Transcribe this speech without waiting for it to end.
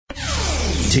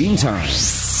Teen Time.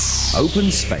 Open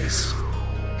Space.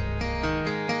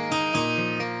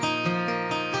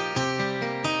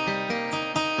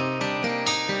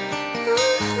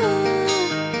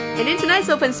 In tonight's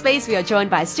Open Space, we are joined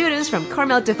by students from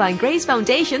Carmel Divine Grace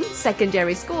Foundation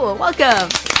Secondary School. Welcome!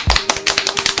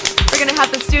 We're going to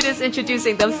have the students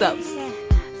introducing themselves.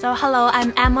 So hello,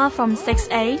 I'm Emma from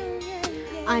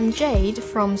 6A. I'm Jade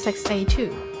from 6A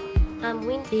too. I'm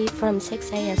Windy from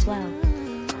 6A as well.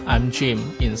 I'm Jim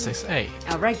in 6A.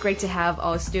 All right, great to have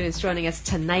all students joining us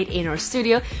tonight in our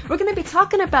studio. We're going to be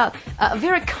talking about a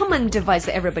very common device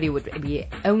that everybody would be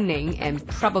owning and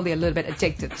probably a little bit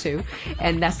addicted to,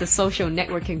 and that's the social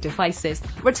networking devices.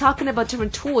 We're talking about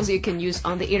different tools you can use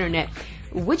on the internet.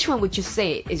 Which one would you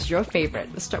say is your favorite?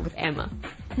 Let's start with Emma.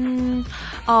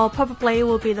 Probably it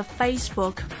will be the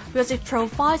Facebook because it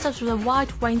provides us with a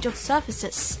wide range of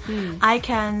services. I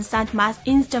can send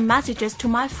instant messages to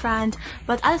my friend,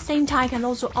 but at the same time I can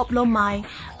also upload my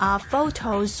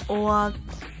photos or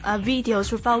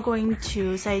videos without going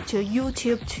to say to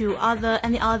YouTube to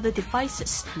any other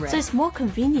devices. Right. So it's more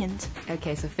convenient.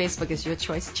 Okay, so Facebook is your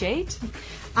choice, Jade?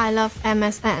 I love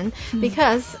MSN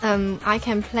because I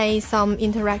can play some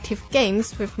interactive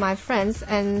games with my friends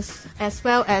and as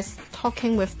well as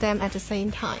talking with them at the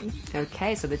same time.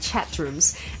 Okay, so the chat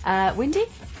rooms. Windy?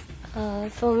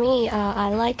 For me, I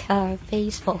like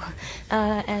Facebook.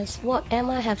 As what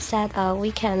Emma have said,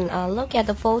 we can look at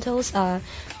the photos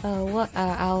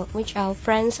which our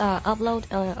friends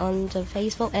upload on the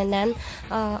Facebook, and then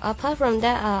apart from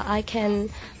that, I can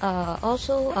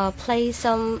also play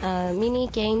some mini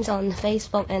games on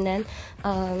Facebook, and then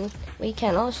we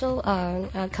can also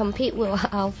compete with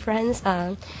our friends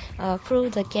through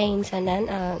the games, and then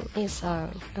it's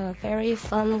very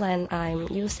fun when I'm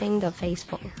using the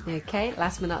Facebook. Okay,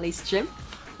 last but not least, Jim?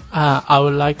 I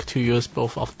would like to use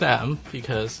both of them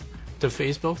because the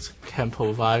Facebook can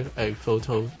provide a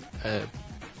photo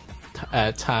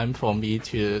time for me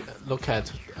to look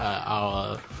at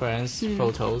our friends'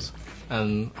 photos,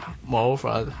 and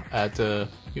moreover, the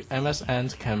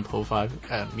MSN can provide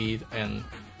me and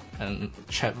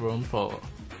chat room for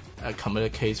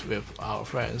communicate with our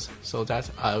friends, so that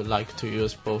I would like to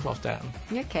use both of them.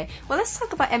 Okay, well, let's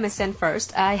talk about MSN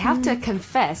first. I have to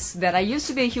confess that I used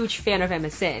to be a huge fan of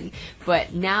MSN,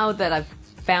 but now that I've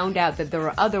found out that there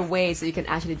are other ways that you can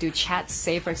actually do chats,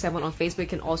 say for example on Facebook you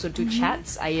can also do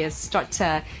chats, I start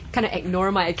to kind of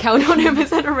ignore my account on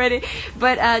MSN already.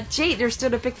 But Jade, you're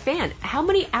still a big fan. How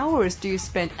many hours do you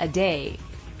spend a day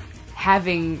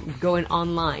going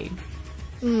online?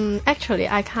 Actually,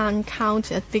 I can't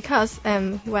count it because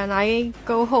when I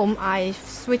go home, I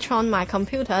switch on my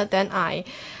computer, then I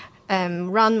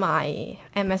run my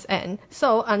MSN.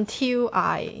 So until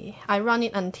I run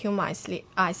it until I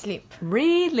sleep.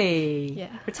 Really? Yeah.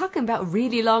 We're talking about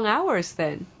really long hours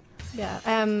then. Yeah.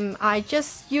 I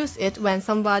just use it when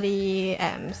somebody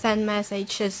send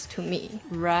messages to me.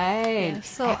 Right. Yeah,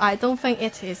 so I don't think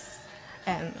it is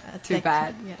too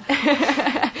bad. Yeah.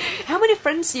 How many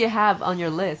friends do you have on your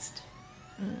list?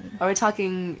 Are we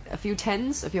talking a few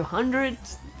tens, a few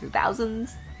hundreds, a few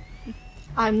thousands?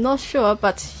 I'm not sure,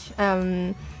 but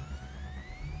there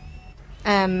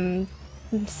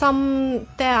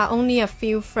are only a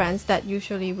few friends that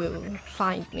usually will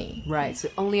find me. Right, so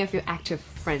only a few active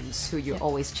friends who you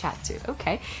always chat to.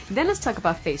 Okay, then let's talk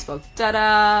about Facebook.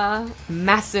 Ta-da!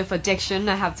 Massive addiction,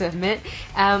 I have to admit.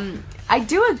 I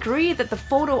do agree that the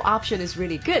photo option is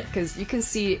really good because you can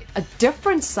see a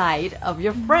different side of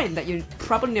your friend that you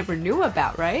probably never knew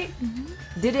about, right?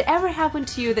 Did it ever happen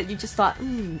to you that you just thought,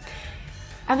 I'm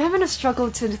having a struggle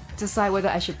to decide whether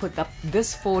I should put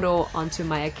this photo onto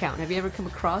my account? Have you ever come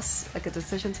across like a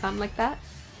decision time like that?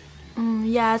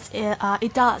 Yes,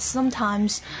 it does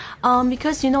sometimes,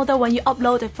 because you know that when you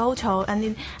upload a photo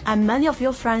and many of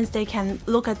your friends, they can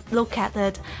look at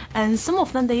it, and some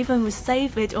of them they even will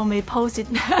save it or may post it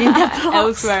in their blogs.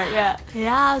 Elsewhere, yeah.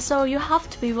 Yeah, so you have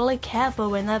to be really careful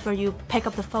whenever you pick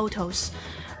up the photos.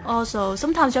 Also,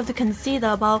 sometimes you have to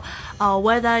consider about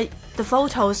whether the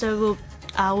photos will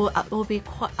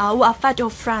affect your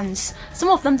friends. Some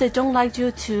of them, they don't like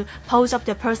you to post up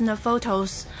their personal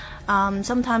photos.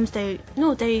 Sometimes they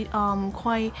don't really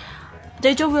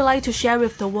like to share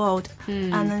with the world,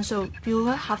 and then so you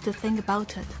will have to think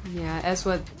about it. Yeah, as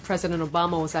what President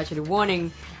Obama was actually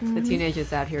warning the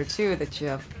teenagers out here too, that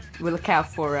you will look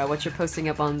out for what you're posting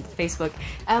up on Facebook.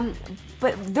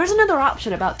 But there's another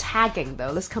option about tagging,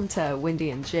 though. Let's come to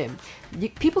Windy and Jim.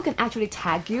 People can actually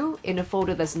tag you in a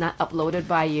photo that's not uploaded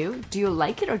by you. Do you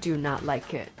like it or do you not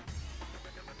like it?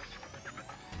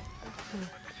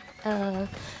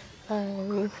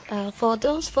 For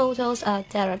those photos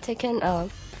that are taken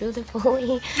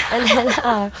beautifully, and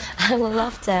then I will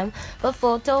love them. But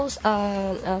for those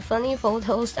funny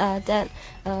photos that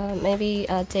maybe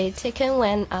they taken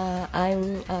when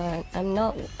I'm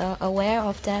not aware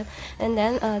of them, and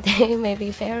then they may be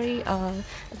very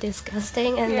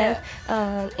disgusting, and then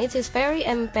it is very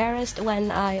embarrassed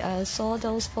when I saw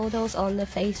those photos on the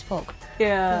Facebook.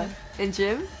 Yeah. And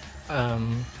Jim?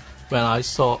 When I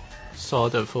saw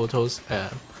the photos,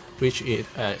 which it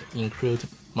include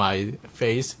my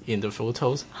face in the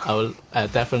photos, I will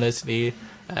definitely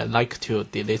like to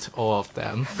delete all of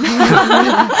them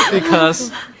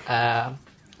because in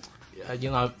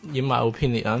my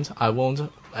opinion, I won't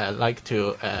like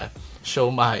to show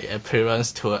my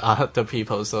appearance to other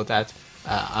people, so that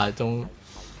I don't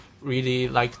really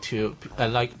like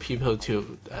people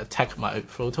to tag my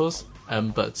photos.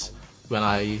 But when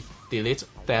I delete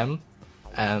them,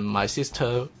 and my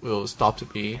sister will stop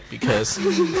me because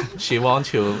she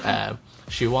wants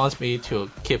me to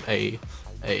keep a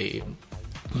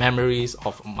memories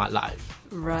of my life.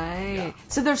 Right. Yeah.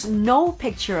 So there's no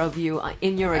picture of you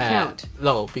in your account?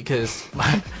 No, because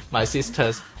my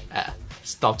sisters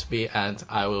stopped me, and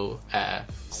I will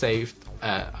save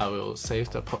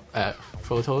the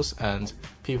photos, and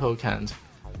people can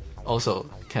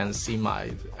see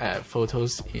my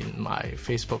photos in my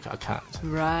Facebook account.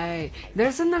 Right.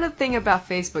 There's another thing about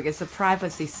Facebook, it's the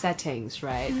privacy settings,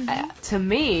 right? To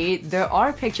me, there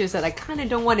are pictures that I kind of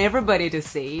don't want everybody to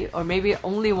see, or maybe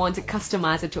only want to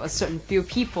customize it to a certain few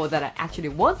people that I actually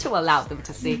want to allow them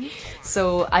to see.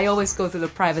 So I always go through the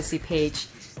privacy page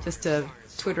just to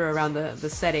Twitter around the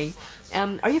setting.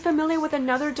 Are you familiar with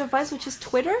another device, which is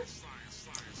Twitter?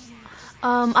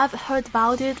 I've heard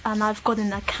about it, and I've got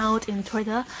an account in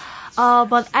Twitter,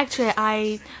 but actually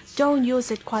I don't use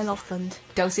it quite often.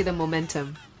 Don't see the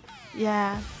momentum.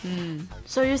 Yeah.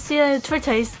 So you see,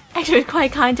 Twitter is actually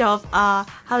quite kind of how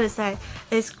to say,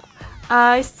 it's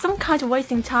some kind of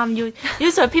wasting time.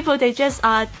 Usually people they just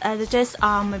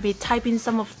maybe typing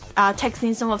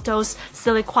texting some of those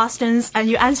silly questions, and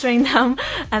you answering them,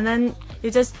 and then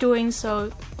you're just doing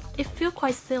so. It feels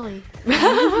quite silly.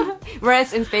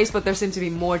 Whereas in Facebook, there seems to be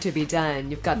more to be done.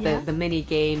 You've got the mini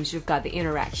games, you've got the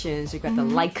interactions, you've got the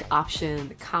like option,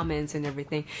 the comments and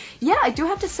everything. Yeah, I do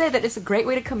have to say that it's a great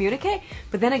way to communicate.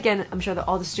 But then again, I'm sure that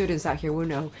all the students out here will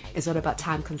know it's all about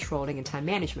time controlling and time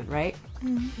management, right?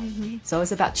 So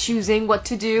it's about choosing what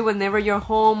to do whenever you're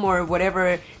home or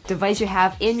whatever device you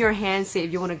have in your hand. Say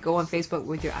if you want to go on Facebook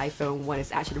with your iPhone when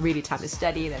it's actually really time to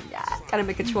study, then gotta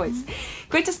make a choice.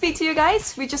 Great to speak to you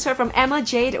guys. We just heard from Emma,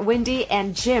 Jade, Wendy,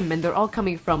 and Jim, and they're all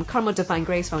coming from Carmel Divine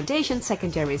Grace Foundation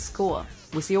Secondary School.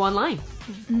 We'll see you online.